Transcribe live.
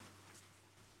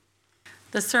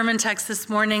The sermon text this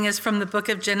morning is from the book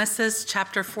of Genesis,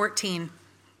 chapter 14.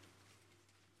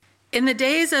 In the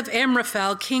days of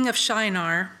Amraphel, king of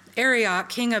Shinar, Arioch,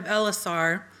 king of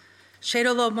Elasar,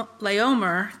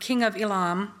 Chedorlaomer, king of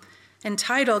Elam, and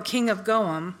Tidal, king of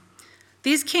Goam,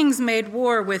 these kings made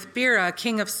war with Bera,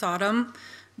 king of Sodom,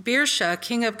 Birsha,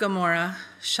 king of Gomorrah,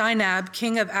 Shinab,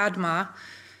 king of Admah,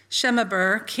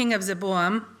 Shemeber, king of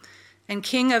Zeboam, and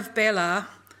king of Bela,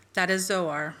 that is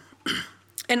Zoar.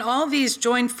 And all these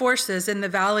joined forces in the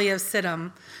valley of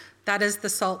Siddim, that is the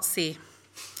Salt Sea.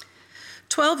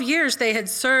 12 years they had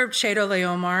served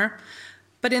Chedorlaomer,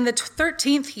 but in the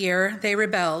 13th year they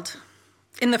rebelled.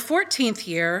 In the 14th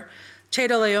year,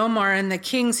 Chedorlaomer and the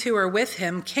kings who were with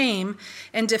him came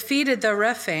and defeated the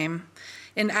Rephaim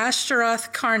in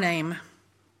Ashtaroth Karnaim,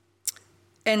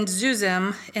 and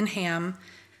Zuzim in Ham,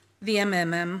 the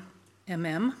MM.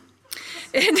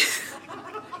 And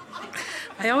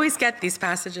I always get these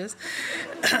passages.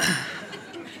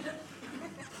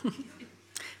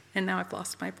 And now I've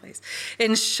lost my place.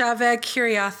 In Shaveh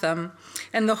Kiriathim,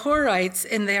 and the Horites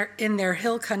in their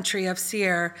hill country of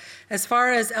Seir, as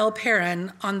far as El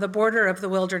Paran, on the border of the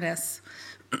wilderness.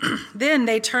 Then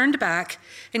they turned back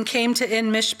and came to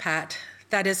En Mishpat,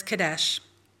 that is Kadesh,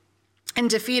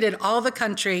 and defeated all the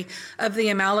country of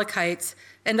the Amalekites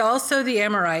and also the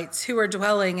Amorites who were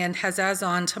dwelling in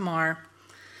Hazazon Tamar.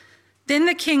 Then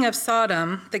the king of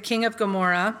Sodom, the king of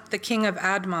Gomorrah, the king of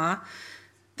Admah,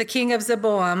 the king of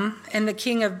Zeboam, and the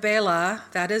king of Bela,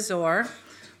 that is Zoar,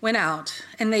 went out,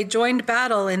 and they joined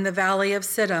battle in the valley of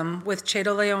Siddim with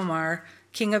Chedorlaomer,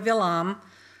 king of Elam,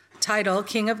 Tidal,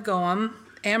 king of Goam,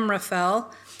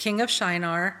 Amraphel, king of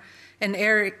Shinar, and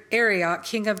Arioch,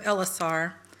 king of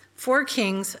Elasar, 4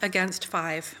 kings against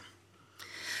 5.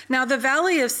 Now the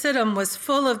valley of Siddim was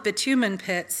full of bitumen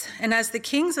pits, and as the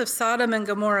kings of Sodom and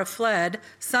Gomorrah fled,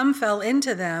 some fell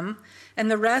into them,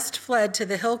 and the rest fled to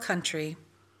the hill country.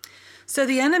 So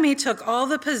the enemy took all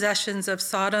the possessions of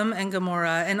Sodom and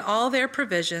Gomorrah and all their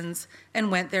provisions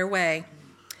and went their way.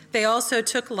 They also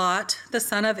took Lot, the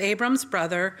son of Abram's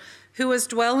brother, who was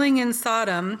dwelling in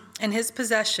Sodom, and his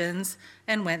possessions,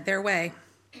 and went their way.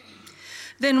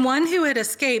 Then one who had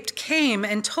escaped came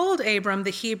and told Abram the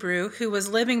Hebrew, who was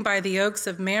living by the oaks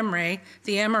of Mamre,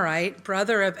 the Amorite,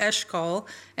 brother of Eshcol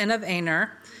and of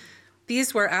Aner.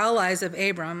 These were allies of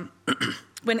Abram.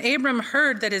 When Abram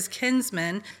heard that his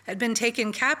kinsmen had been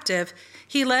taken captive,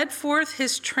 he led forth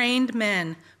his trained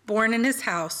men, born in his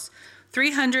house,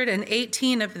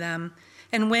 318 of them,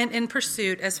 and went in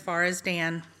pursuit as far as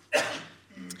Dan.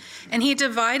 And he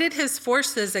divided his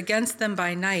forces against them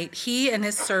by night, he and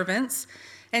his servants,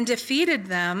 and defeated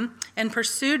them and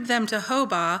pursued them to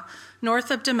Hobah, north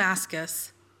of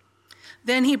Damascus.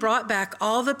 Then he brought back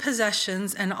all the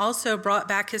possessions and also brought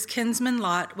back his kinsman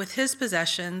Lot with his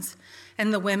possessions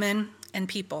and the women and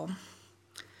people.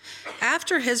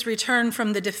 After his return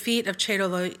from the defeat of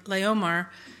Chedorlaomer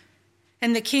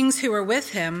and the kings who were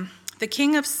with him, the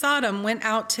king of Sodom went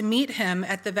out to meet him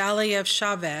at the valley of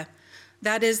Shaveh,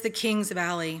 that is the king's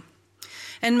valley.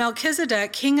 And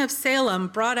Melchizedek, king of Salem,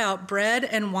 brought out bread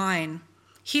and wine.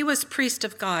 He was priest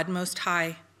of God Most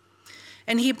High.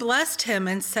 And he blessed him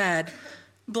and said,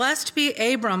 "Blessed be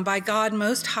Abram by God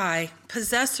Most High,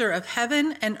 possessor of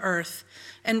heaven and earth,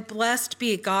 and blessed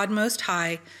be God Most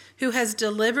High, who has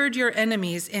delivered your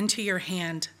enemies into your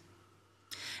hand."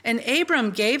 And Abram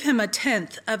gave him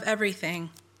 1/10 of everything.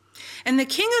 And the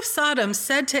king of Sodom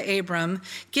said to Abram,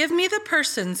 "Give me the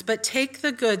persons, but take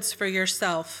the goods for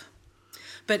yourself."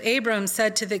 But Abram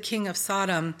said to the king of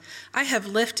Sodom, "I have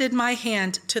lifted my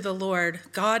hand to the Lord,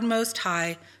 God Most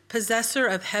High, possessor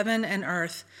of heaven and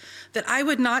earth, that I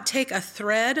would not take a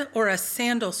thread or a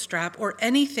sandal strap or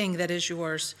anything that is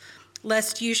yours,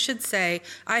 lest you should say,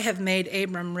 'I have made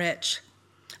Abram rich.'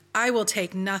 I will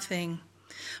take nothing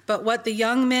but what the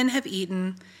young men have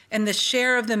eaten and the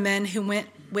share of the men who went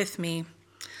with me.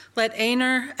 Let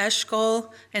Aner,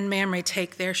 Eshcol, and Mamre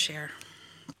take their share."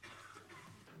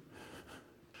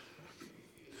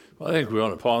 Well, I think we ought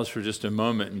to pause for just a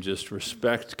moment and just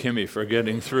respect Kimmy for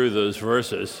getting through those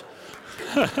verses.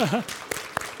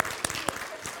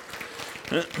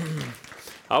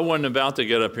 I wasn't about to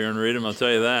get up here and read them, I'll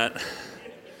tell you that.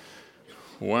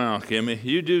 Wow, Kimmy,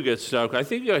 you do get stuck. I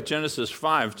think you got Genesis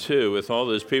 5, too, with all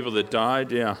those people that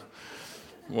died. Yeah.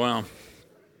 Wow.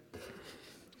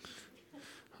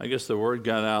 I guess the word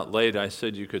got out late. I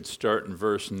said you could start in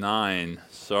verse 9.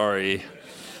 Sorry.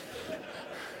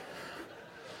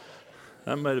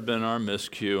 That might have been our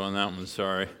miscue on that one,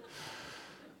 sorry.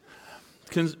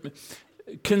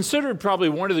 Considered probably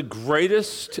one of the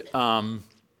greatest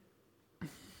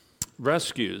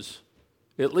rescues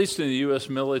at least in the U.S.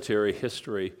 military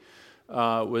history,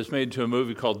 was made into a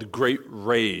movie called The Great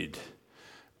Raid.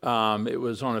 It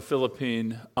was on a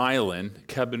Philippine island,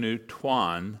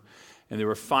 Cabanatuan, and there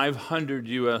were 500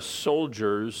 U.S.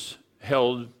 soldiers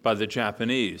held by the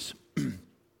Japanese.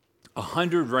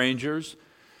 100 Rangers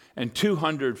and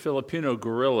 200 Filipino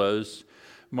guerrillas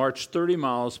marched 30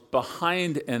 miles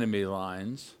behind enemy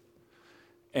lines,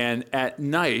 and at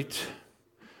night,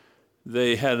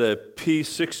 they had a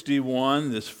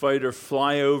P-61, this fighter,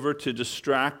 fly over to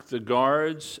distract the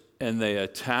guards, and they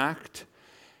attacked,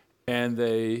 and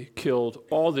they killed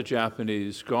all the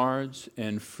Japanese guards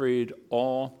and freed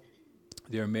all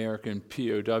the American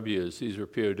POWs. These were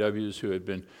POWs who had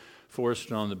been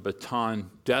forced on the Bataan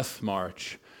Death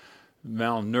March,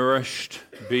 malnourished,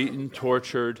 beaten,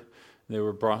 tortured. They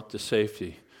were brought to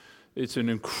safety. It's an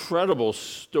incredible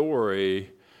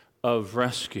story of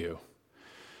rescue.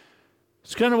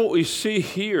 It's kind of what we see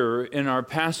here in our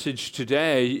passage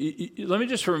today. Let me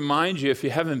just remind you, if you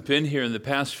haven't been here in the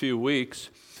past few weeks,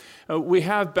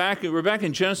 we're back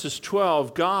in Genesis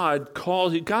 12.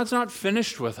 God's not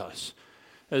finished with us.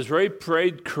 As Ray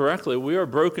prayed correctly, we are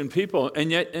broken people,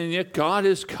 and yet God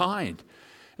is kind.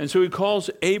 And so he calls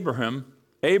Abram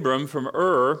from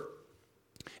Ur,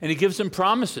 and he gives him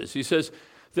promises. He says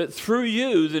that through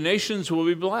you, the nations will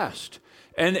be blessed.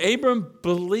 And Abram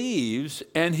believes,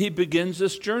 and he begins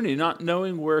this journey, not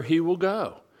knowing where he will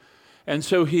go. And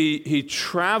so he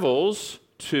travels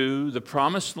to the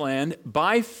promised land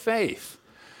by faith.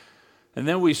 And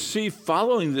then we see,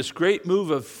 following this great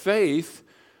move of faith,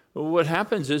 what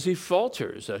happens is he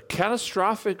falters, a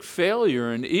catastrophic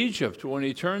failure in Egypt when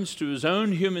he turns to his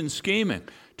own human scheming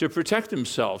to protect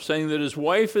himself, saying that his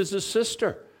wife is his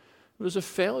sister. It was a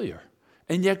failure,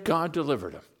 and yet God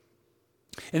delivered him.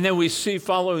 And then we see,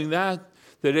 following that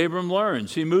Abram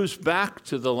learns. He moves back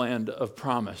to the land of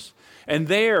promise. And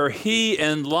there, he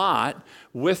and Lot,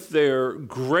 with their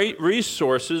great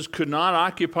resources, could not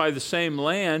occupy the same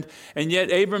land. And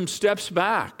yet Abram steps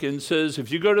back and says,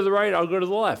 if you go to the right, I'll go to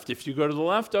the left. If you go to the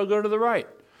left, I'll go to the right.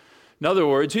 In other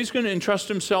words, he's going to entrust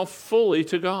himself fully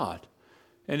to God.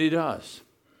 And he does.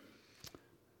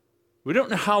 We don't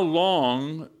know how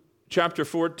long chapter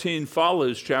 14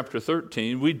 follows chapter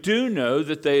 13. We do know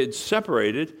that they had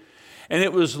separated, and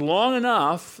it was long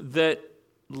enough that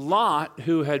Lot,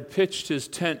 who had pitched his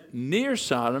tent near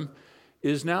Sodom,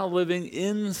 is now living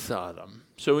in Sodom.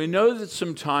 So we know that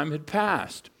some time had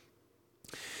passed.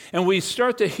 And we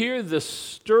start to hear the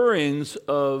stirrings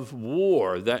of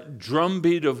war, that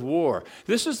drumbeat of war.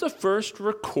 This is the first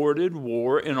recorded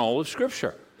war in all of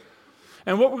Scripture.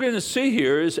 And what we're going to see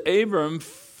here is Abram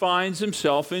finds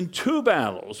himself in two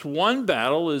battles. One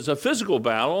battle is a physical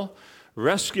battle,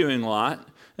 rescuing Lot,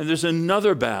 and there's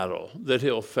another battle that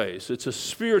he'll face. It's a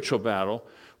spiritual battle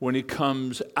when he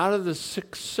comes out of the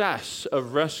success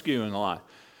of rescuing Lot.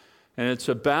 And it's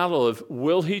a battle of,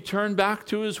 will he turn back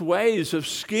to his ways of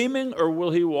scheming, or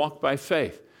will he walk by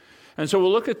faith? And so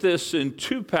we'll look at this in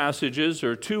two passages,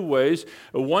 or two ways.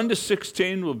 1 to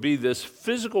 16 will be this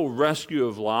physical rescue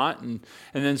of Lot, and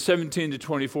then 17 to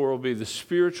 24 will be the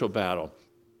spiritual battle.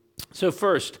 So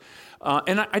first,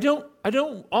 and I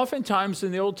don't, oftentimes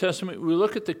in the Old Testament, we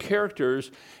look at the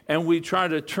characters and we try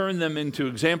to turn them into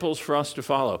examples for us to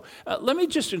follow. Let me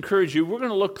just encourage you, we're going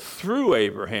to look through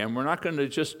Abraham. We're not going to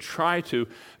just try to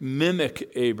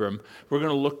mimic Abram. We're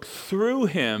going to look through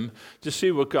him to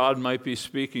see what God might be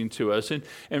speaking to us. And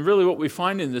really what we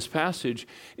find in this passage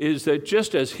is that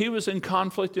just as he was in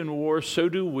conflict and war, so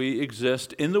do we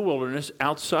exist in the wilderness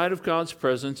outside of God's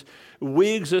presence.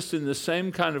 We exist in the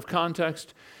same kind of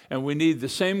context, and we need the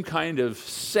same kind of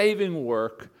saving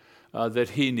work that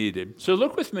he needed. So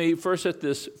look with me first at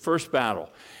this first battle,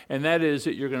 and that is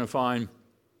that you're going to find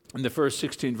in the first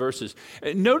 16 verses.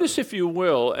 Notice, if you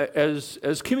will, as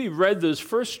Kimmy read those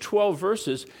first 12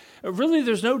 verses, really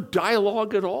there's no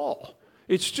dialogue at all.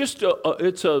 It's just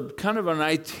it's a kind of an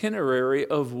itinerary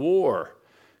of war.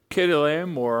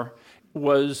 Kedorlaomer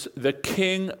was the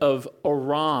king of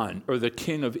Aram, or the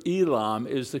king of Elam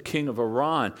is the king of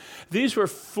Aram. These were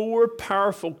four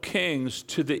powerful kings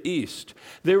to the east.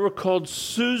 They were called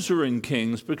suzerain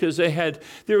kings because they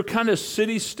were kind of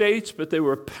city-states, but they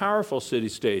were powerful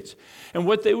city-states. And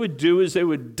what they would do is they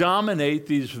would dominate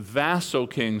these vassal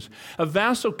kings. A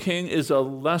vassal king is a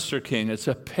lesser king. It's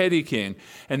a petty king.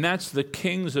 And that's the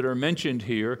kings that are mentioned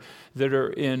here that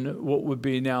are in what would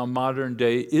be now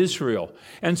modern-day Israel.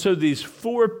 And so these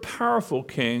four powerful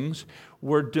kings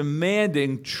were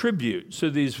demanding tribute. So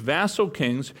these vassal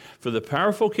kings, for the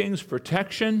powerful king's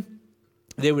protection,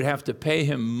 they would have to pay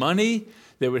him money.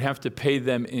 They would have to pay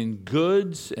them in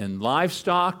goods and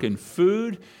livestock and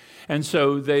food. And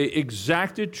so they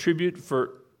exacted tribute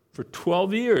for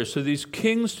 12 years. So these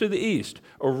kings to the east,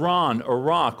 Iran,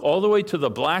 Iraq, all the way to the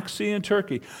Black Sea and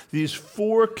Turkey, these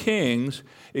 4 kings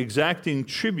exacting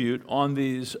tribute on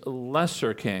these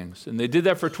lesser kings. And they did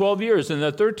that for 12 years. In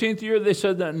the 13th year, they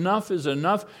said that enough is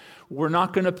enough. We're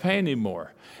not going to pay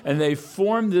anymore. And they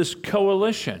formed this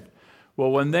coalition.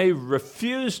 Well, when they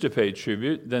refused to pay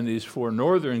tribute, then these 4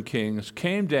 northern kings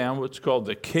came down what's called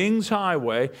the King's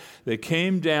Highway. They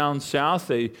came down south.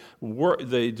 They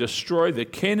destroyed the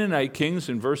Canaanite kings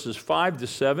in verses 5 to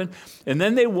 7. And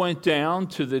then they went down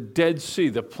to the Dead Sea,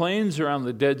 the plains around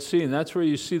the Dead Sea. And that's where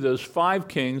you see those 5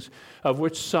 kings, of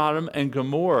which Sodom and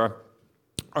Gomorrah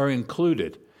are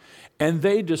included. And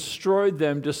they destroyed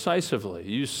them decisively.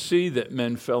 You see that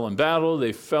men fell in battle.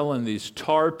 They fell in these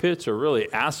tar pits, or really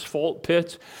asphalt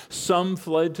pits. Some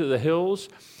fled to the hills,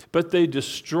 but they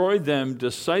destroyed them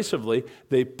decisively.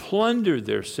 They plundered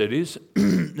their cities.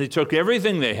 They took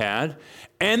everything they had,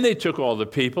 and they took all the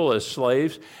people as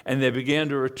slaves, and they began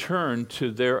to return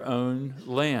to their own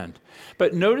land.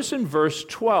 But notice in verse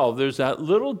 12, there's that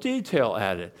little detail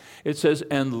added. It says,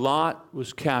 and Lot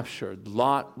was captured.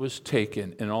 Lot was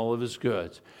taken and all of his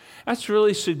goods. That's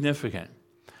really significant.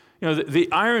 You know,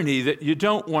 the irony that you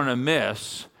don't want to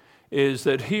miss is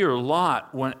that here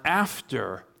Lot went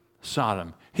after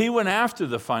Sodom. He went after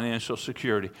the financial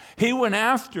security. He went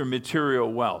after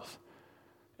material wealth.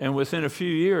 And within a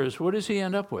few years, what does he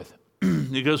end up with?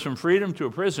 He goes from freedom to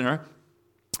a prisoner.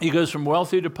 He goes from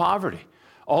wealthy to poverty.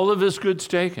 All of his goods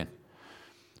taken.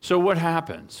 So what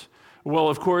happens? Well,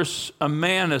 of course, a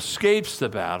man escapes the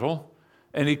battle,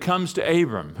 and he comes to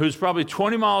Abram, who's probably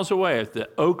 20 miles away at the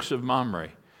Oaks of Mamre.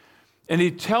 And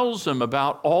he tells him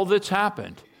about all that's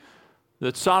happened,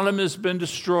 that Sodom has been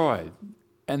destroyed,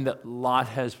 and that Lot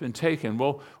has been taken.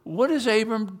 Well, what does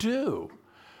Abram do?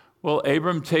 Well,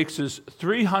 Abram takes his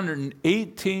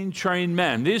 318 trained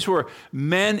men. These were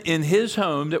men in his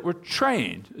home that were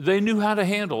trained. They knew how to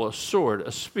handle a sword,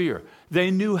 a spear.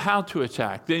 They knew how to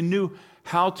attack. They knew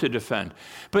how to defend.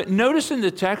 But notice in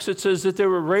the text it says that they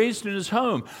were raised in his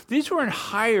home. These weren't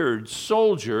hired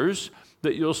soldiers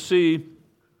that you'll see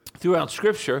throughout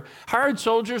Scripture. Hired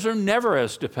soldiers are never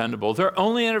as dependable. They're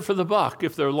only in it for the buck.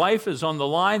 If their life is on the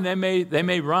line, they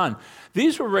may run.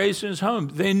 These were raised in his home.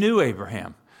 They knew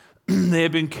Abraham. They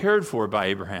had been cared for by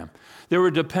Abraham. They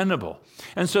were dependable.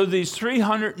 And so these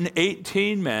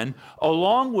 318 men,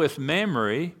 along with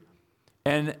Mamre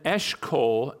and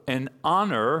Eshcol and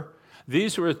Aner,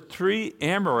 these were 3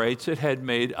 Amorites that had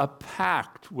made a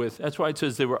pact with, that's why it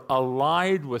says they were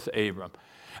allied with Abram.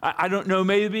 I don't know,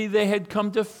 maybe they had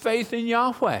come to faith in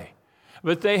Yahweh,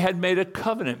 but they had made a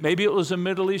covenant. Maybe it was a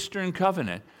Middle Eastern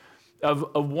covenant of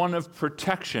one of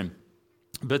protection.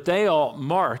 But they all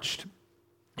marched.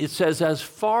 It says as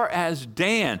far as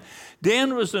Dan.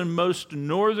 Dan was the most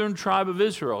northern tribe of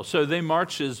Israel, so they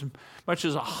marched as much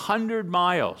as 100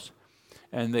 miles.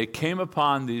 And they came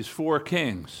upon these 4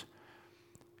 kings.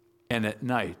 And at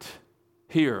night,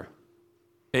 here,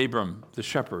 Abram, the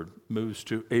shepherd, moves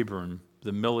to Abram,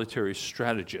 the military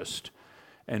strategist,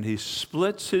 and he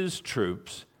splits his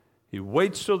troops. He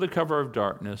waits till the cover of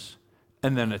darkness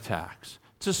and then attacks.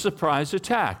 It's a surprise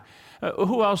attack.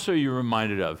 Who else are you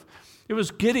reminded of? It was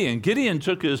Gideon. Gideon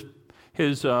took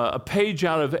a page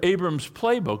out of Abram's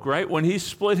playbook, right? When he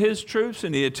split his troops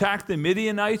and he attacked the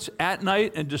Midianites at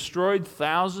night and destroyed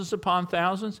thousands upon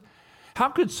thousands. How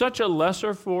could such a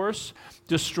lesser force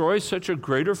destroy such a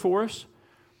greater force?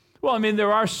 Well, I mean,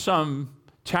 there are some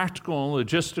tactical and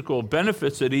logistical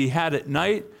benefits that he had at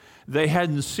night. They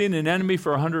hadn't seen an enemy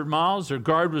for 100 miles. Their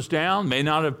guard was down, may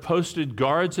not have posted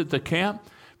guards at the camp,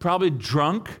 probably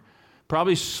drunk,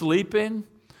 probably sleeping,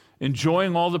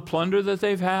 enjoying all the plunder that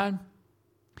they've had.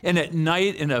 And at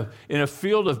night in a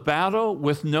field of battle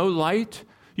with no light,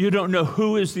 you don't know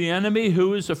who is the enemy,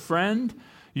 who is a friend.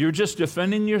 You're just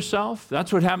defending yourself.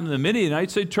 That's what happened to the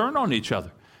Midianites. They turned on each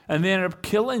other, and they ended up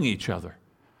killing each other.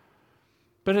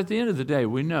 But at the end of the day,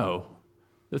 we know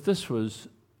that this was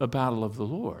a battle of the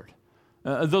Lord.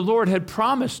 The Lord had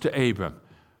promised to Abram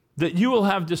that you will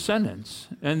have descendants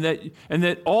and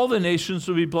that all the nations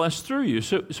will be blessed through you.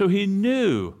 So he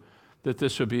knew that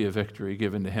this would be a victory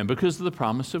given to him because of the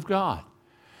promise of God.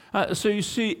 So you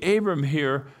see Abram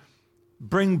here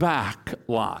bring back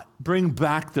Lot, bring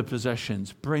back the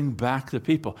possessions, bring back the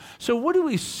people. So what do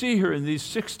we see here in these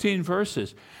 16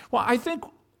 verses? Well, I think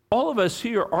all of us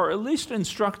here are at least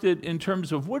instructed in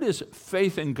terms of what is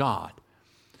faith in God.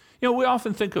 You know, we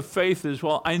often think of faith as,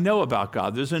 well, I know about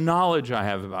God. There's a knowledge I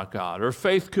have about God. Or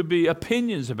faith could be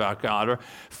opinions about God. Or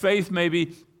faith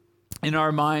maybe in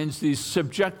our minds these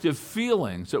subjective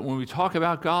feelings that when we talk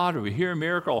about God or we hear a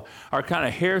miracle, our kind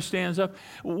of hair stands up.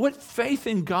 What faith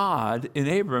in God in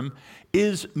Abram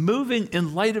is moving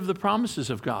in light of the promises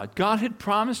of God. God had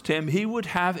promised him he would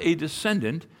have a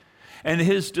descendant, and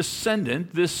his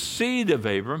descendant, this seed of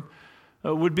Abram,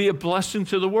 would be a blessing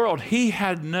to the world. He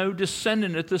had no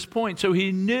descendant at this point, so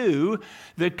he knew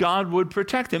that God would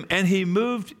protect him, and he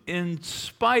moved in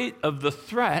spite of the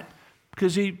threat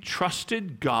because he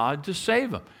trusted God to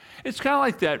save him. It's kind of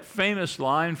like that famous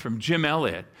line from Jim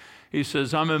Elliot. He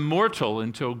says, "I'm immortal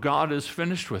until God is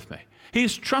finished with me."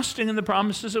 He's trusting in the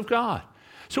promises of God.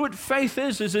 So what faith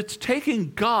is it's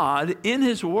taking God in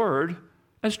his word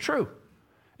as true.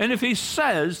 And if he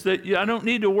says that I don't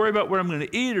need to worry about what I'm going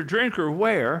to eat or drink or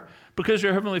wear because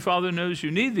your Heavenly Father knows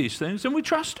you need these things, then we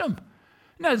trust him.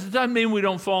 Now, it doesn't mean we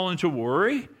don't fall into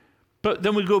worry. But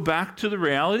then we go back to the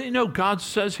reality. No, God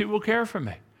says he will care for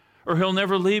me, or he'll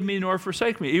never leave me nor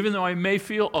forsake me. Even though I may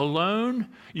feel alone,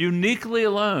 uniquely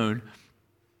alone,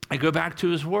 I go back to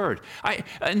his word.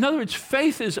 In other words,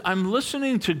 faith is I'm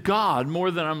listening to God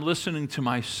more than I'm listening to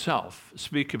myself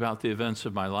speak about the events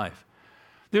of my life.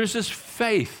 There's this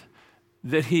faith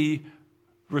that he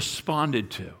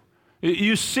responded to.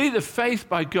 You see the faith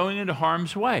by going into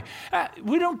harm's way.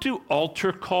 We don't do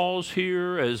altar calls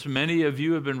here, as many of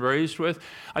you have been raised with.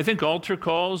 I think altar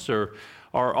calls are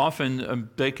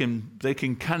often, they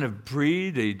can kind of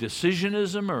breed a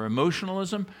decisionism or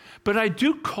emotionalism. But I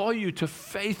do call you to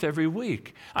faith every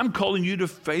week. I'm calling you to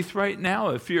faith right now.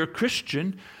 If you're a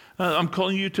Christian, I'm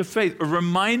calling you to faith,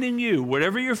 reminding you,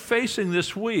 whatever you're facing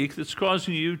this week that's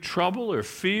causing you trouble or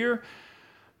fear,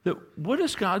 that what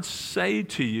does God say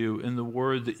to you in the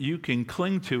word that you can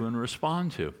cling to and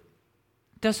respond to?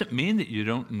 It doesn't mean that you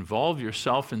don't involve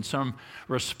yourself in some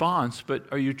response,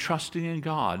 but are you trusting in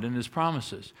God and his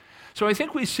promises? So I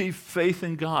think we see faith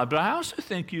in God, but I also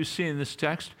think you see in this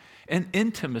text an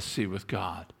intimacy with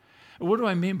God. What do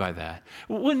I mean by that?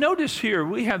 Well, notice here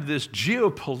we have this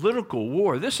geopolitical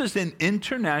war. This is an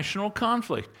international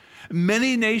conflict.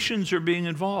 Many nations are being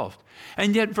involved.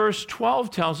 And yet verse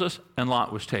 12 tells us, and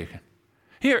Lot was taken.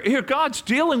 Here God's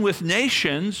dealing with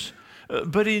nations,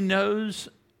 but he knows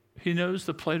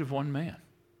the plight of one man.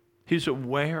 He's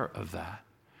aware of that.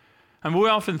 And we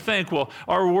often think, well,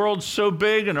 our world's so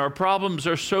big and our problems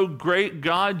are so great,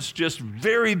 God's just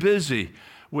very busy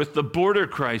with the border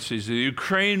crises, the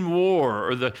Ukraine war,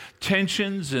 or the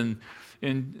tensions in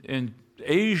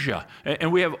Asia.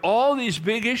 And we have all these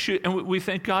big issues, and we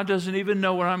think God doesn't even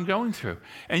know what I'm going through.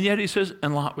 And yet he says,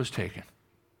 and Lot was taken.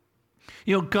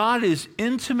 You know, God is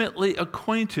intimately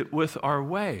acquainted with our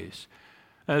ways.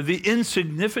 The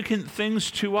insignificant things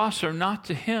to us are not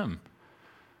to him.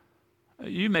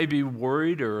 You may be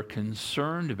worried or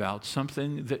concerned about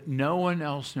something that no one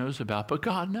else knows about, but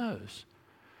God knows.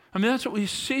 I mean, that's what we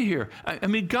see here. I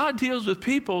mean, God deals with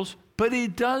peoples, but he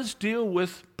does deal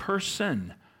with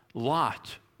person,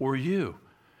 Lot, or you.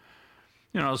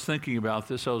 You know, I was thinking about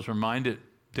this. I was reminded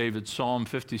David's Psalm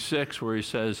 56, where he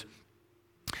says,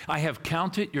 I have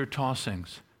counted your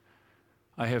tossings.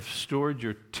 I have stored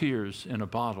your tears in a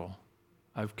bottle.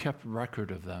 I've kept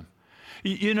record of them.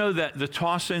 You know that the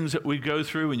tossings that we go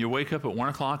through when you wake up at 1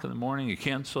 o'clock in the morning, you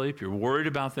can't sleep, you're worried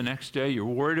about the next day, you're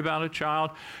worried about a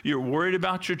child, you're worried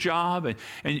about your job,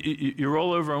 and you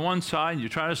roll over on one side and you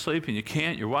try to sleep and you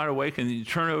can't, you're wide awake, and then you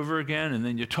turn over again, and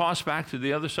then you toss back to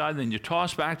the other side, and then you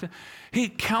toss back to... He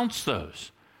counts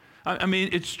those. I mean,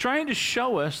 it's trying to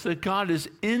show us that God is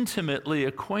intimately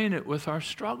acquainted with our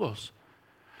struggles,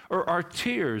 or our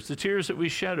tears, the tears that we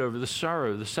shed over the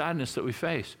sorrow, the sadness that we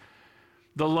face,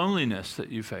 the loneliness that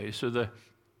you face, or the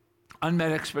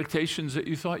unmet expectations that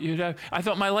you thought you'd have. I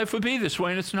thought my life would be this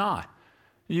way, and it's not.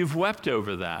 You've wept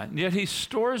over that, and yet he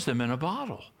stores them in a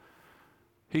bottle.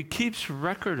 He keeps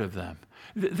record of them.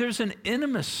 There's an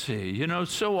intimacy. You know,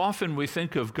 so often we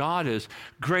think of God as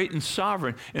great and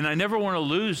sovereign, and I never want to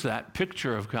lose that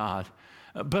picture of God.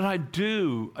 But I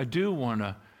do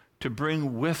want to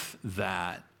bring with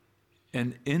that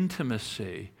an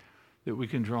intimacy that we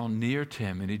can draw near to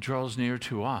him, and he draws near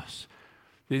to us.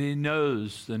 That he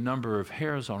knows the number of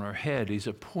hairs on our head. He's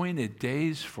appointed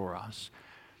days for us.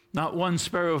 Not one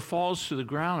sparrow falls to the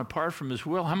ground apart from his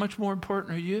will. How much more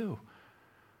important are you?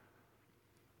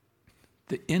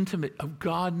 The intimate of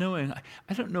God knowing.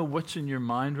 I don't know what's in your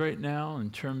mind right now in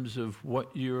terms of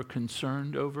what you're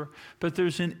concerned over, but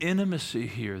there's an intimacy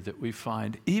here that we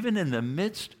find, even in the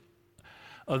midst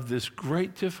of this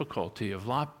great difficulty of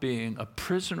Lot being a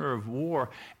prisoner of war,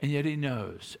 and yet he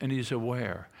knows and he's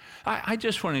aware. I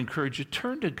just want to encourage you,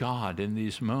 turn to God in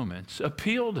these moments,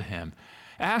 appeal to him,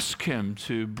 Ask him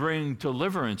to bring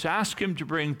deliverance. Ask him to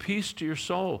bring peace to your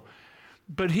soul.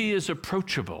 But he is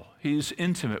approachable. He's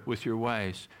intimate with your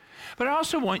ways. But I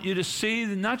also want you to see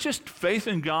not just faith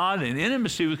in God and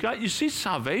intimacy with God, you see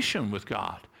salvation with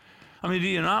God. I mean, do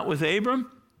you not with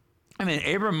Abram? I mean,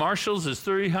 Abram marshals his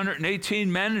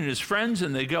 318 men and his friends,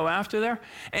 and they go after there.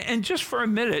 And just for a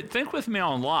minute, think with me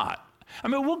on Lot. I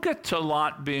mean, we'll get to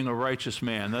Lot being a righteous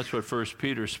man. That's what 1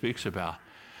 Peter speaks about.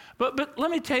 But let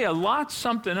me tell you, Lot's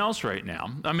something else right now.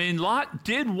 I mean, Lot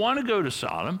did want to go to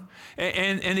Sodom,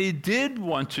 and he did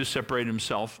want to separate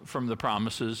himself from the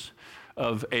promises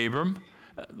of Abram.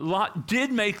 Lot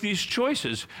did make these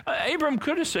choices. Abram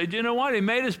could have said, you know what, he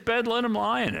made his bed, let him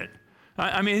lie in it.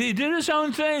 I mean, he did his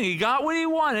own thing. He got what he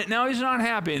wanted. Now he's not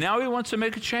happy. Now he wants to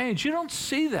make a change. You don't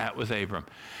see that with Abram.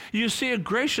 You see a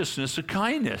graciousness, a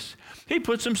kindness. He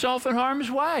puts himself in harm's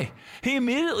way. He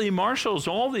immediately marshals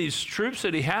all these troops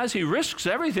that he has. He risks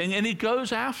everything, and he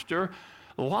goes after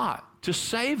Lot to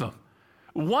save him.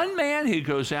 One man he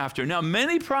goes after. Now,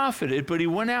 many profited, but he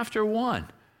went after one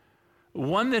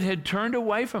that had turned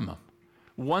away from him,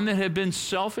 one that had been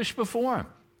selfish before him.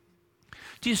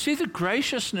 Do you see the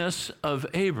graciousness of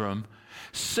Abram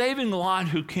saving Lot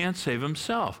who can't save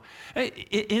himself?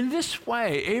 In this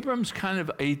way, Abram's kind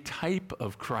of a type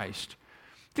of Christ.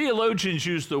 Theologians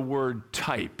use the word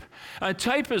type.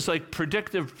 Type is like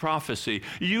predictive prophecy.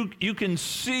 You can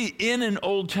see in an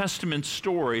Old Testament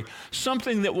story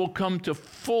something that will come to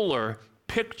fuller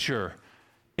picture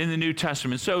in the New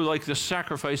Testament. So like the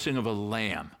sacrificing of a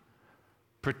lamb,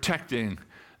 protecting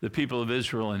the people of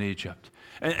Israel in Egypt.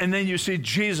 And then you see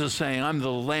Jesus saying, I'm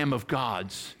the Lamb of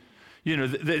God's, you know,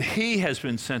 that he has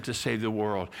been sent to save the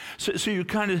world. So you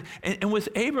kind of, and with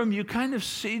Abram, you kind of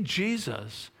see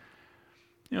Jesus,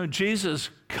 you know,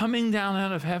 Jesus coming down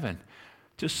out of heaven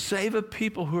to save a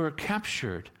people who are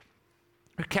captured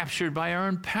by our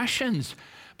own passions,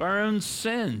 by our own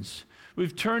sins.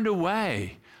 We've turned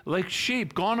away like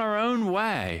sheep, gone our own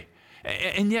way.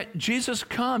 And yet Jesus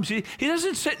comes. He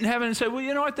doesn't sit in heaven and say, well,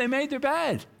 you know what, they made their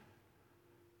bed.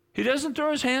 He doesn't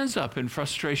throw his hands up in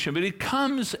frustration, but he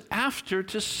comes after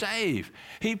to save.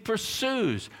 He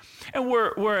pursues. And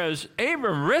whereas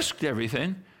Abram risked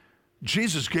everything,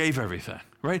 Jesus gave everything,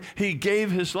 right? He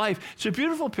gave his life. It's a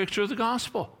beautiful picture of the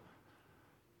gospel,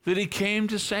 that he came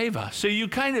to save us. So you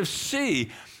kind of see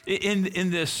in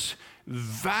this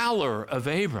valor of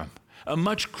Abram a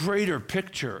much greater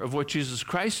picture of what Jesus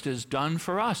Christ has done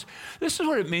for us. This is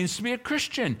what it means to be a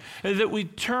Christian, that we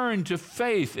turn to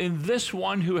faith in this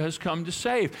one who has come to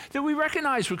save, that we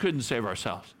recognize we couldn't save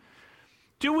ourselves.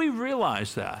 Do we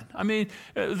realize that? I mean,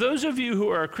 those of you who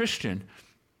are a Christian,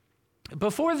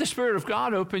 before the Spirit of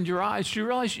God opened your eyes, you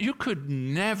realize you could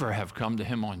never have come to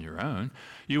him on your own.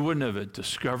 You wouldn't have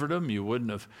discovered him. You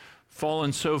wouldn't have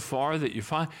fallen so far that you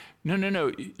find.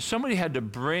 No. Somebody had to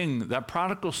bring that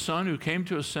prodigal son who came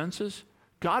to his senses.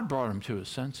 God brought him to his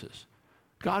senses.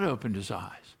 God opened his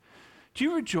eyes. Do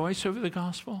you rejoice over the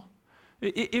gospel?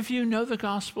 If you know the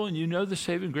gospel and you know the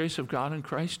saving grace of God in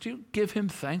Christ, do you give him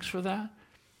thanks for that?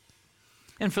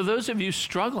 And for those of you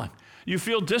struggling, you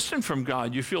feel distant from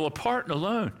God, you feel apart and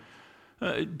alone.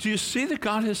 Do you see that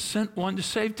God has sent one to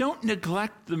save? Don't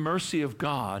neglect the mercy of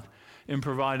God in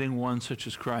providing one such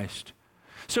as Christ.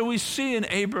 So we see in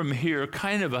Abram here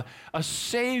kind of a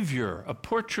savior, a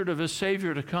portrait of a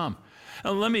savior to come.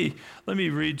 Now let me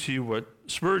read to you what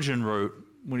Spurgeon wrote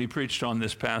when he preached on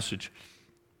this passage.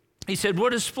 He said,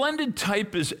 what a splendid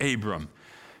type is Abram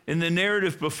in the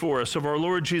narrative before us of our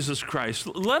Lord Jesus Christ.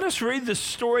 Let us read the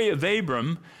story of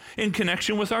Abram in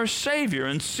connection with our Savior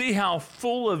and see how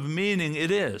full of meaning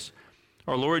it is.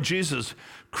 Our Lord Jesus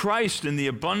Christ, in the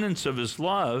abundance of his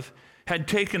love, had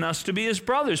taken us to be his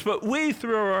brothers, but we,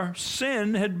 through our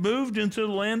sin, had moved into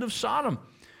the land of Sodom.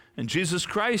 And Jesus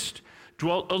Christ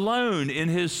dwelt alone in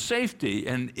his safety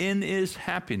and in his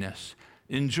happiness,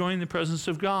 enjoying the presence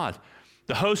of God.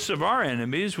 The hosts of our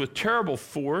enemies, with terrible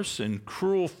force and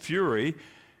cruel fury,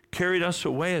 carried us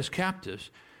away as captives.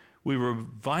 We were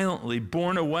violently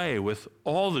borne away with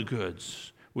all the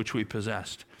goods which we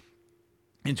possessed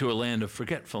into a land of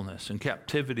forgetfulness and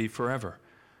captivity forever.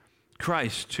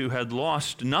 Christ, who had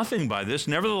lost nothing by this,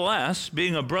 nevertheless,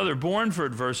 being a brother born for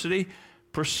adversity,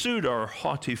 pursued our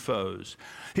haughty foes.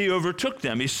 He overtook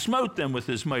them. He smote them with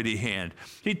his mighty hand.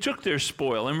 He took their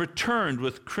spoil and returned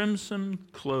with crimson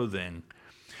clothing,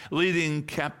 leading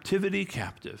captivity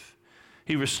captive.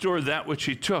 He restored that which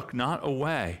he took not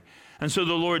away. And so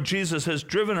the Lord Jesus has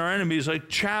driven our enemies like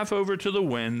chaff over to the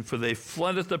wind, for they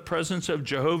fled at the presence of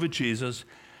Jehovah Jesus.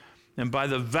 And by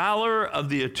the valor of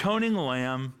the atoning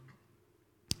Lamb,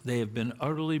 They have been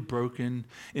utterly broken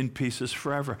in pieces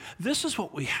forever. This is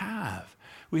what we have.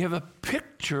 We have a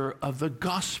picture of the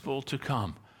gospel to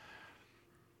come.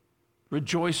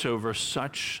 Rejoice over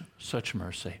such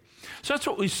mercy. So that's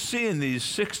what we see in these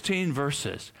 16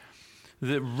 verses,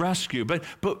 the rescue. But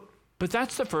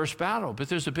that's the first battle, but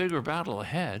there's a bigger battle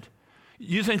ahead.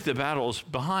 You think the battle's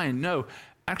behind. No,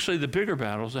 actually the bigger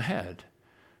battle's ahead.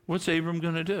 What's Abram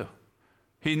going to do?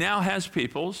 He now has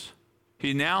peoples.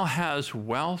 He now has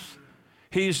wealth.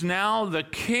 He's now the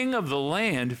king of the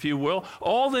land, if you will.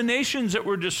 All the nations that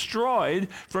were destroyed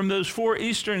from those 4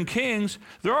 eastern kings,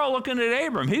 they're all looking at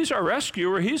Abram. He's our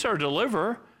rescuer. He's our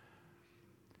deliverer.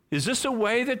 Is this a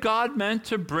way that God meant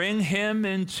to bring him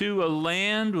into a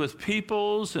land with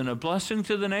peoples and a blessing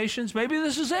to the nations? Maybe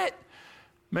this is it.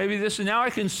 Maybe this is now I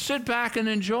can sit back and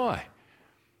enjoy.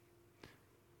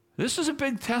 This is a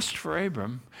big test for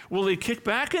Abram. Will he kick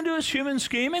back into his human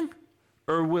scheming?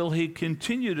 Or will he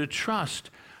continue to trust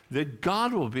that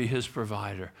God will be his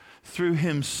provider? Through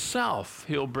himself,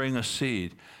 he'll bring a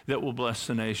seed that will bless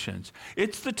the nations.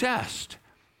 It's the test.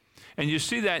 And you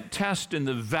see that test in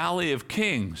the Valley of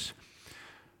Kings.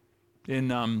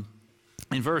 In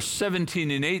verse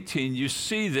 17 and 18, you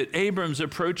see that Abram's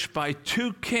approached by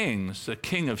 2 kings, the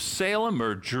king of Salem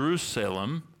or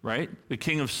Jerusalem, right? The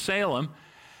king of Salem,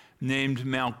 named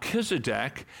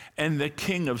Melchizedek, and the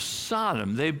king of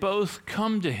Sodom. They both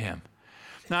come to him.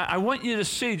 Now, I want you to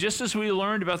see, just as we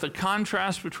learned about the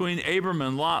contrast between Abram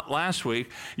and Lot last week,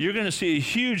 you're going to see a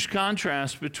huge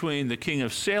contrast between the king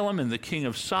of Salem and the king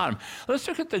of Sodom. Let's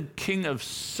look at the king of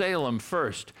Salem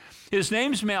first. His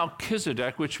name's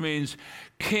Melchizedek, which means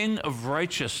king of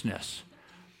righteousness.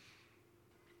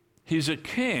 He's a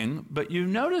king, but you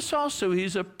notice also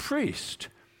he's a priest.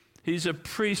 He's a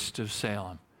priest of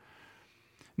Salem.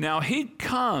 Now, he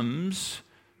comes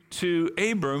to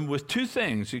Abram with 2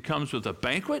 things. He comes with a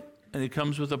banquet and he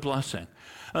comes with a blessing.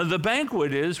 The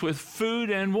banquet is with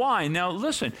food and wine. Now,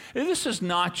 listen, this is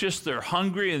not just they're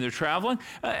hungry and they're traveling.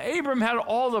 Abram had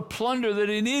all the plunder that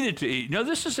he needed to eat. No,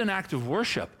 this is an act of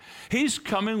worship. He's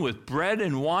coming with bread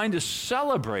and wine to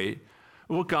celebrate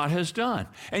what God has done.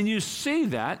 And you see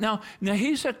that. Now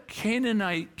he's a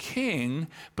Canaanite king,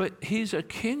 but he's a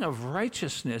king of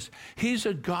righteousness. He's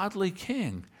a godly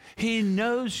king. He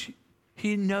knows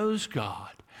God.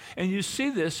 And you see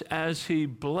this as he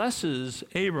blesses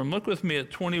Abram. Look with me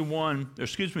at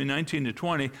 19 to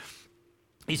 20.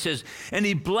 He says, and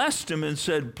he blessed him and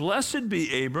said, blessed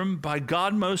be Abram by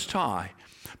God Most High,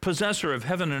 possessor of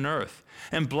heaven and earth.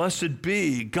 And blessed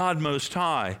be God Most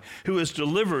High, who has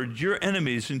delivered your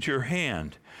enemies into your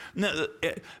hand. Now,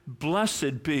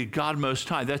 blessed be God Most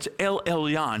High. That's El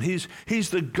Elyon. He's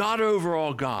the God over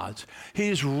all gods.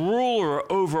 He's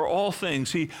ruler over all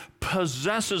things. He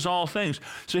possesses all things.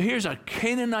 So here's a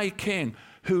Canaanite king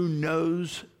who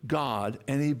knows God,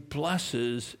 and he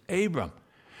blesses Abram.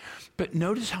 But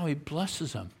notice how he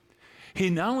blesses him. He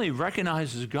not only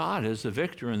recognizes God as the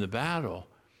victor in the battle,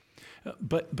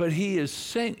 but he is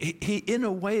saying, he in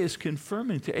a way is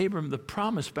confirming to Abram the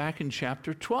promise back in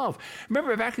chapter 12.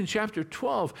 Remember back in chapter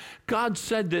 12, God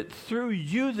said that through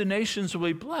you the nations will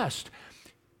be blessed.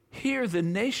 Here the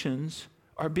nations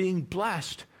are being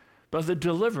blessed by the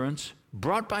deliverance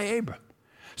brought by Abram.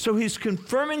 So he's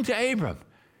confirming to Abram.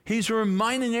 He's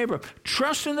reminding Abram,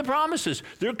 trust in the promises.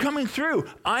 They're coming through.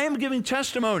 I am giving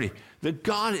testimony that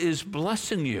God is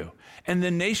blessing you, and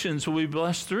the nations will be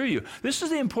blessed through you. This is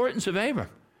the importance of Abram.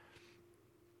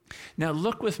 Now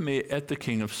look with me at the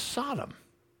king of Sodom.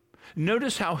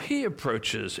 Notice how he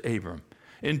approaches Abram.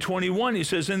 In 21, he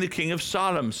says, and the king of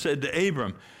Sodom said to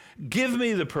Abram, give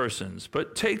me the persons,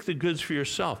 but take the goods for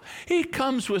yourself. He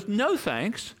comes with no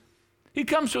thanks. He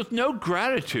comes with no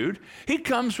gratitude. He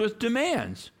comes with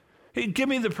demands. Give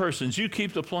me the persons, you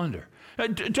keep the plunder.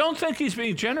 Don't think he's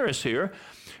being generous here.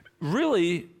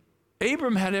 Really,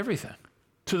 Abram had everything.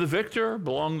 To the victor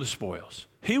belong the spoils.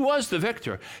 He was the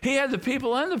victor. He had the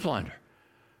people and the plunder.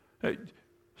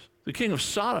 The king of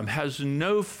Sodom has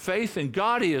no faith in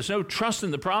God. He has no trust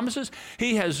in the promises.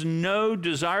 He has no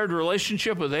desired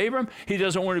relationship with Abram. He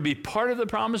doesn't want to be part of the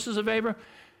promises of Abram.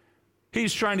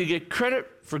 He's trying to get credit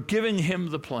for giving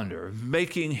him the plunder,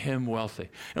 making him wealthy.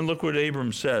 And look what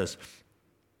Abram says.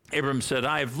 Abram said,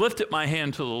 I have lifted my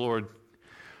hand to the Lord.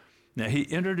 Now he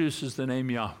introduces the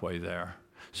name Yahweh there.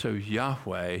 So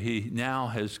Yahweh, he now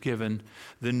has given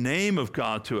the name of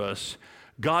God to us,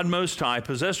 God Most High,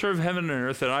 possessor of heaven and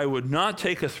earth, that I would not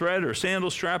take a thread or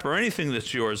sandal strap or anything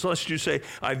that's yours, lest you say,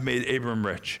 I've made Abram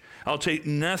rich. I'll take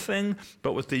nothing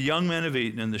but what the young men have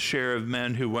eaten and the share of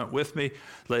men who went with me.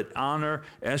 Let Aner,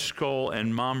 Eshcol,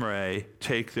 and Mamre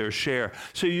take their share.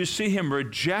 So you see him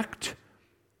reject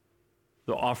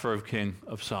the offer of king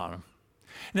of Sodom.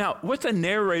 Now, what the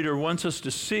narrator wants us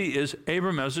to see is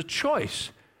Abram has a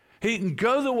choice. He can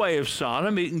go the way of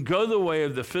Sodom. He can go the way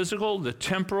of the physical, the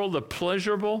temporal, the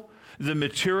pleasurable, the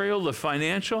material, the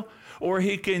financial, or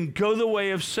he can go the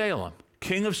way of Salem,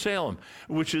 king of Salem,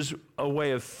 which is a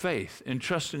way of faith,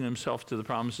 entrusting himself to the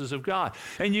promises of God.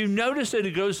 And you notice that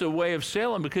he goes the way of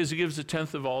Salem because he gives a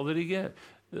tenth of all that he gets.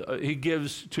 He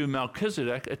gives to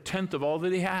Melchizedek a tenth of all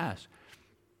that he has.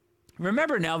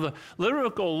 Remember now, the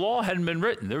Levitical law hadn't been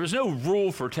written. There was no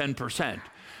rule for 10%.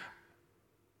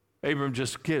 Abram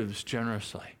just gives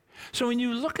generously. So when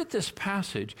you look at this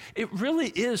passage, it really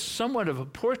is somewhat of a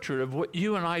portrait of what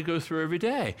you and I go through every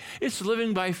day. It's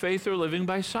living by faith or living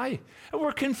by sight. And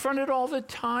we're confronted all the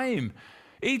time.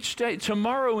 Each day,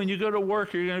 tomorrow when you go to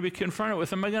work, you're going to be confronted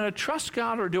with, am I going to trust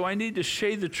God or do I need to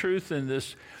shade the truth in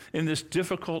this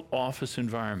difficult office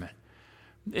environment?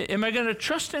 Am I going to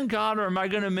trust in God or am I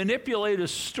going to manipulate a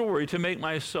story to make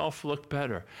myself look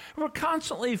better? We're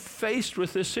constantly faced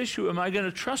with this issue. Am I going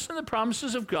to trust in the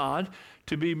promises of God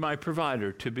to be my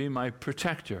provider, to be my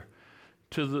protector,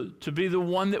 to be the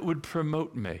one that would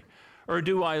promote me? Or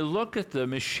do I look at the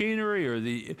machinery or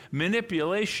the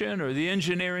manipulation or the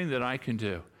engineering that I can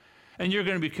do? And you're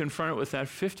going to be confronted with that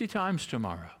 50 times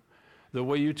tomorrow. The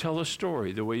way you tell a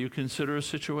story, the way you consider a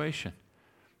situation,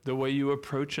 the way you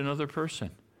approach another person.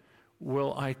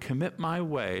 Will I commit my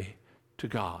way to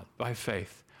God by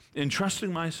faith,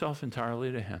 entrusting myself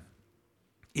entirely to him?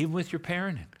 Even with your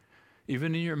parenting,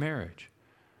 even in your marriage.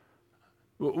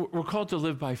 We're called to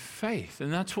live by faith,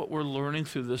 and that's what we're learning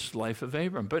through this life of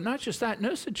Abram. But not just that,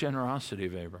 notice the generosity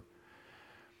of Abram.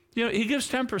 You know, he gives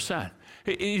 10%.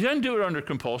 He doesn't do it under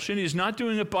compulsion. He's not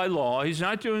doing it by law. He's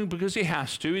not doing it because he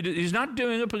has to. He's not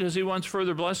doing it because he wants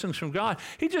further blessings from God.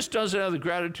 He just does it out of the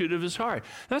gratitude of his heart.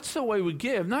 That's the way we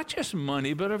give, not just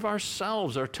money, but of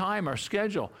ourselves, our time, our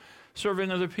schedule,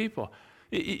 serving other people.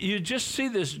 You just see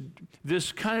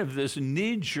this kind of this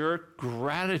knee-jerk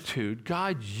gratitude.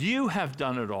 God, you have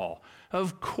done it all.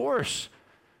 Of course,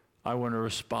 I want to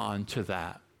respond to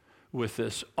that with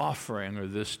this offering or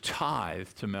this tithe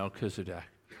to Melchizedek.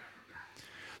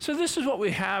 So this is what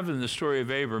we have in the story of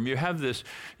Abram. You have this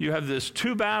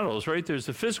two battles, right? There's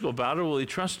the physical battle. Will he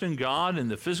trust in God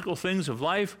and the physical things of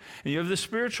life? And you have the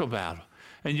spiritual battle.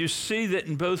 And you see that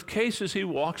in both cases, he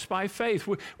walks by faith.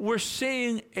 We're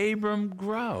seeing Abram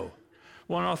grow.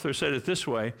 One author said it this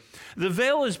way: the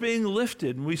veil is being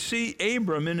lifted, and we see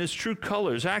Abram in his true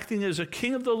colors, acting as a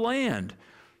king of the land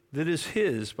that is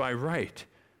his by right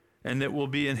and that will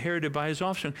be inherited by his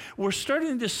offspring. We're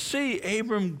starting to see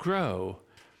Abram grow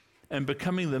and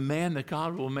becoming the man that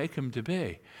God will make him to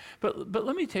be. But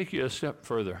let me take you a step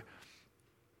further.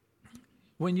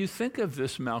 When you think of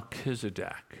this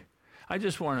Melchizedek, I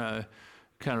just want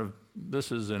to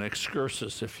this is an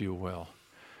excursus, if you will.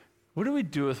 What do we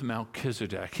do with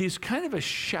Melchizedek? He's kind of a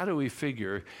shadowy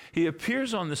figure. He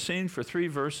appears on the scene for 3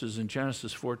 verses in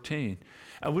Genesis 14,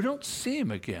 and we don't see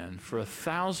him again for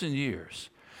 1,000 years.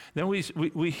 Then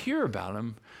we hear about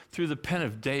him through the pen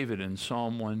of David in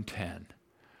Psalm 110,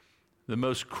 the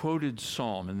most quoted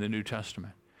psalm in the New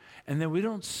Testament. And then we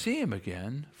don't see him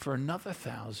again for another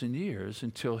 1,000 years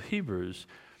until Hebrews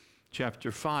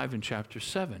chapter 5 and chapter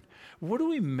 7. What do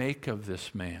we make of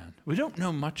this man? We don't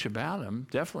know much about him,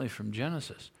 definitely from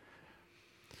Genesis.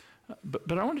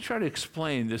 But I want to try to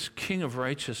explain this king of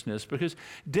righteousness because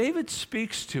David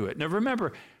speaks to it. Now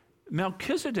remember,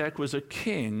 Melchizedek was a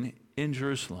king in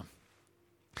Jerusalem.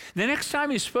 The next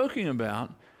time he's spoken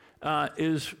about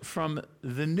is from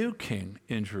the new king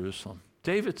in Jerusalem.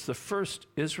 David's the first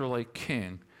Israelite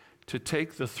king to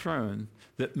take the throne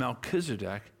that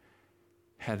Melchizedek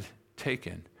had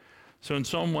taken. So in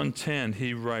Psalm 110,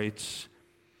 he writes,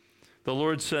 the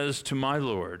Lord says to my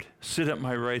Lord, sit at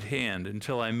my right hand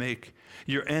until I make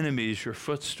your enemies your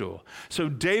footstool. So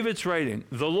David's writing,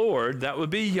 the Lord, that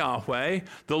would be Yahweh.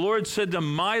 The Lord said to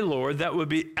my Lord, that would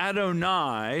be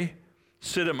Adonai,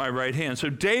 sit at my right hand. So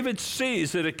David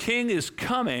sees that a king is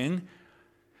coming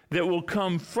that will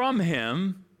come from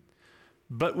him,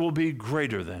 but will be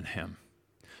greater than him.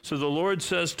 So the Lord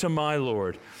says to my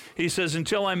Lord, he says,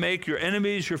 until I make your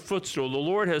enemies your footstool, the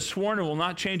Lord has sworn and will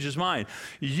not change his mind.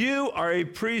 You are a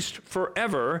priest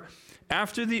forever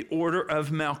after the order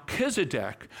of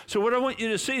Melchizedek. So what I want you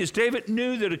to see is David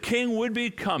knew that a king would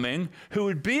be coming, who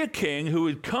would be a king, who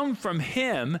would come from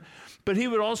him, but he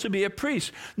would also be a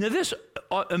priest. Now this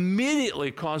immediately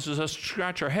causes us to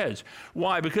scratch our heads.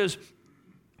 Why? Because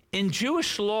in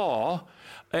Jewish law,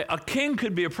 a king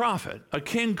could be a prophet. A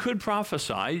king could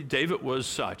prophesy. David was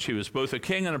such. He was both a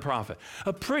king and a prophet.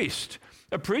 A priest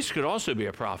A priest could also be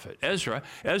a prophet. Ezra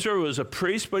was a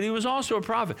priest, but he was also a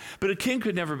prophet. But a king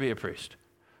could never be a priest.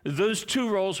 Those two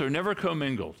roles are never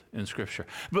commingled in Scripture.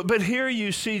 But here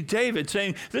you see David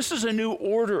saying, this is a new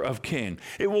order of king.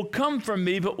 It will come from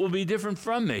me, but will be different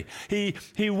from me.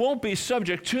 He won't be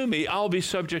subject to me. I'll be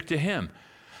subject to him.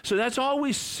 So that's all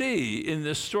we see in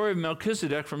this story of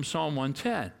Melchizedek from Psalm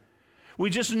 110. We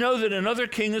just know that another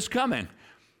king is coming.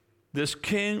 This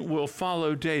king will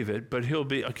follow David, but he'll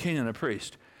be a king and a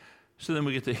priest. So then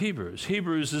we get to Hebrews.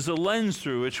 Hebrews is the lens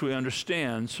through which we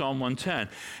understand Psalm 110.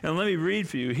 And let me read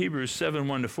for you Hebrews 7,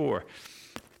 1-4.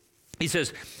 He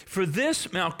says, for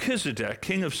this Melchizedek,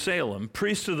 king of Salem,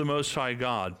 priest of the Most High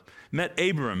God, met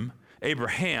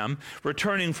Abraham,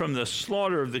 returning from the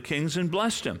slaughter of the kings, and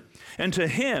blessed him. And to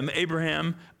him,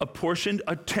 Abraham apportioned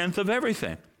a tenth of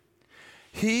everything.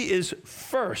 He is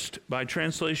first, by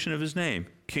translation of his name,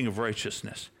 King of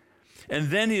Righteousness. And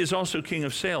then he is also King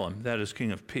of Salem, that is,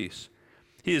 King of Peace.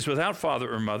 He is without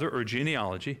father or mother or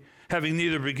genealogy, having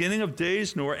neither beginning of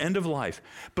days nor end of life.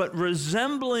 But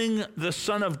resembling the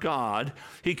Son of God,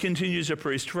 he continues a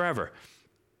priest forever.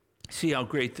 See how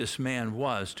great this man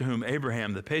was, to whom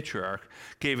Abraham, the patriarch,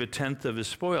 gave a tenth of his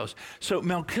spoils. So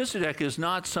Melchizedek is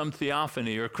not some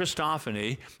theophany or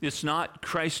Christophany. It's not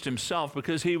Christ himself,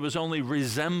 because he was only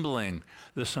resembling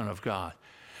the Son of God.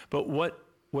 But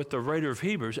what the writer of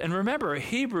Hebrews, and remember,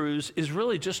 Hebrews is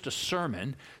really just a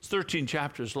sermon. It's 13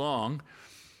 chapters long.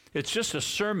 It's just a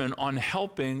sermon on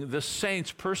helping the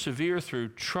saints persevere through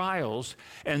trials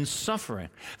and suffering.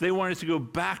 They wanted to go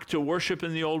back to worship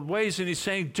in the old ways, and he's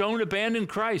saying, don't abandon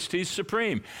Christ. He's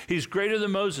supreme. He's greater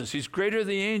than Moses. He's greater than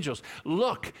the angels.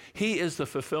 Look, he is the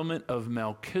fulfillment of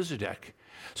Melchizedek.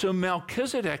 So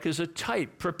Melchizedek is a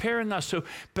type preparing us. So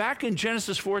back in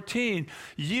Genesis 14,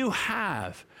 you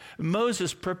have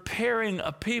Moses preparing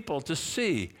a people to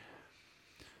see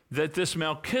that this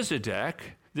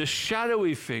Melchizedek, this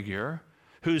shadowy figure,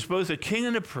 who's both a king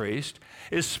and a priest,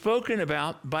 is spoken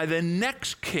about by the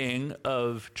next king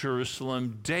of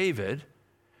Jerusalem, David,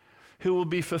 who will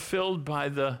be fulfilled by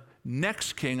the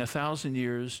next king 1,000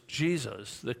 years,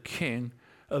 Jesus, the king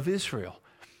of Israel.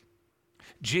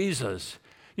 Jesus,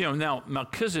 now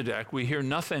Melchizedek, we hear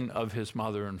nothing of his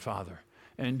mother and father.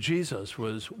 And Jesus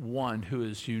was one who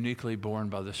is uniquely born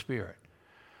by the Spirit.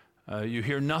 You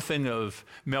hear nothing of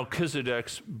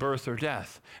Melchizedek's birth or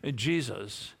death. And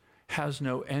Jesus has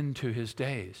no end to his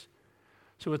days.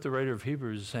 So what the writer of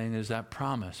Hebrews is saying is that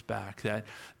promise back,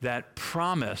 that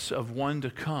promise of one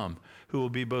to come who will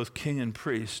be both king and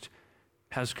priest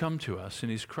has come to us,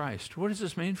 and he's Christ. What does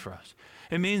this mean for us?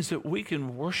 It means that we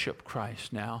can worship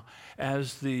Christ now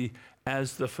as the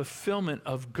fulfillment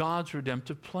of God's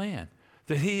redemptive plan.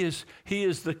 That he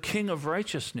is the King of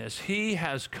righteousness. He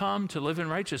has come to live in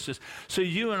righteousness. So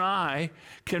you and I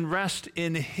can rest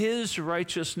in his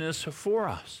righteousness for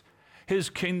us. His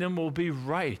kingdom will be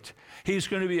right. He's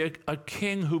going to be a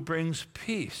king who brings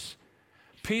peace.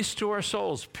 Peace to our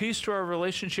souls, peace to our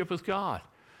relationship with God.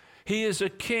 He is a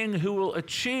king who will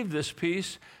achieve this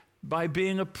peace by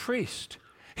being a priest.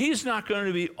 He's not going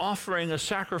to be offering a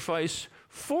sacrifice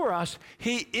for us.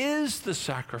 He is the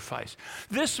sacrifice.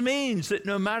 This means that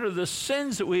no matter the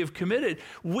sins that we have committed,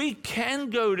 we can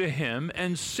go to him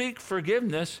and seek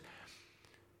forgiveness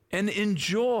and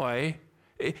enjoy.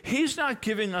 He's not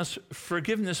giving us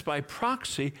forgiveness by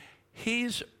proxy.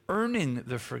 He's earning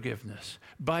the forgiveness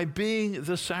by being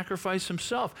the sacrifice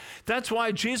himself. That's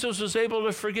why Jesus was able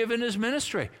to forgive in his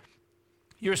ministry.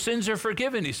 Your sins are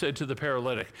forgiven, he said to the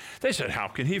paralytic. They said, how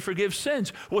can he forgive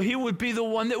sins? Well, he would be the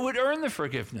one that would earn the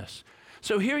forgiveness.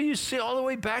 So here you see all the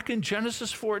way back in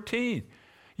Genesis 14,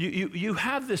 you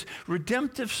have this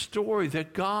redemptive story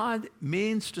that God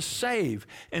means to save,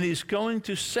 and he's going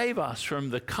to save us from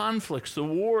the conflicts, the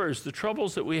wars, the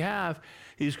troubles that we have.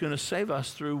 He's going to save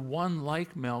us through one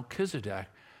like Melchizedek,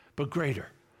 but greater.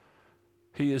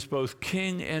 He is both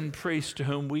king and priest to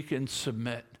whom we can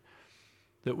submit,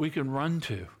 that we can run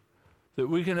to, that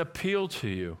we can appeal to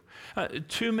you.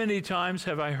 Too many times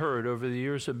have I heard over the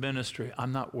years of ministry,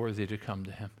 I'm not worthy to come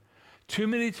to him. Too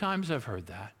many times I've heard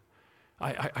that.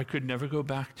 I could never go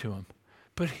back to him.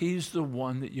 But he's the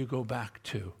one that you go back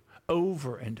to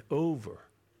over and over.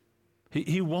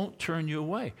 He won't turn you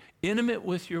away. Intimate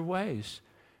with your ways.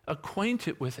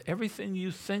 Acquainted with everything you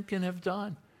think and have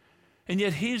done. And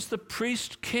yet he's the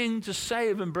priest king to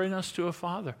save and bring us to a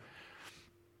Father.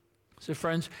 So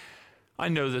friends, I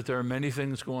know that there are many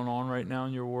things going on right now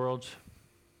in your worlds.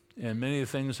 And many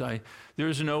of the things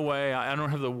there's no way, I don't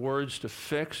have the words to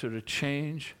fix or to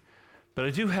change. But I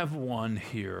do have one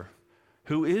here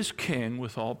who is king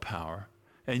with all power,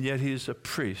 and yet he is a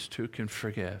priest who can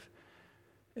forgive.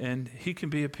 and he can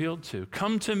be appealed to.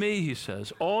 Come to me, he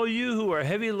says. All you who are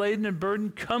heavy laden and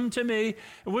burdened, come to me.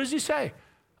 And what does he say?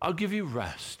 I'll give you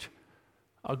rest.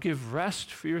 I'll give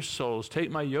rest for your souls.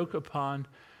 Take my yoke upon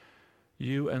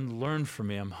you and learn from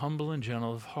me. I'm humble and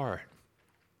gentle of heart.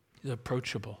 He's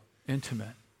approachable,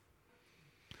 intimate.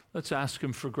 Let's ask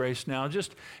him for grace now.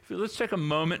 Let's take a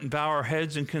moment and bow our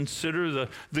heads and consider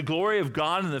the glory of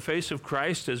God in the face of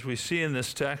Christ as we see in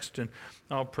this text, and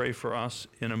I'll pray for us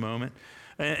in a moment.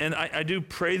 And I do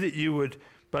pray that you would,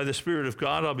 by the Spirit of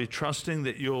God, I'll be trusting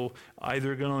that you'll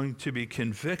either going to be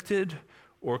convicted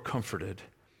or comforted.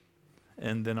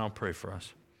 And then I'll pray for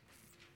us.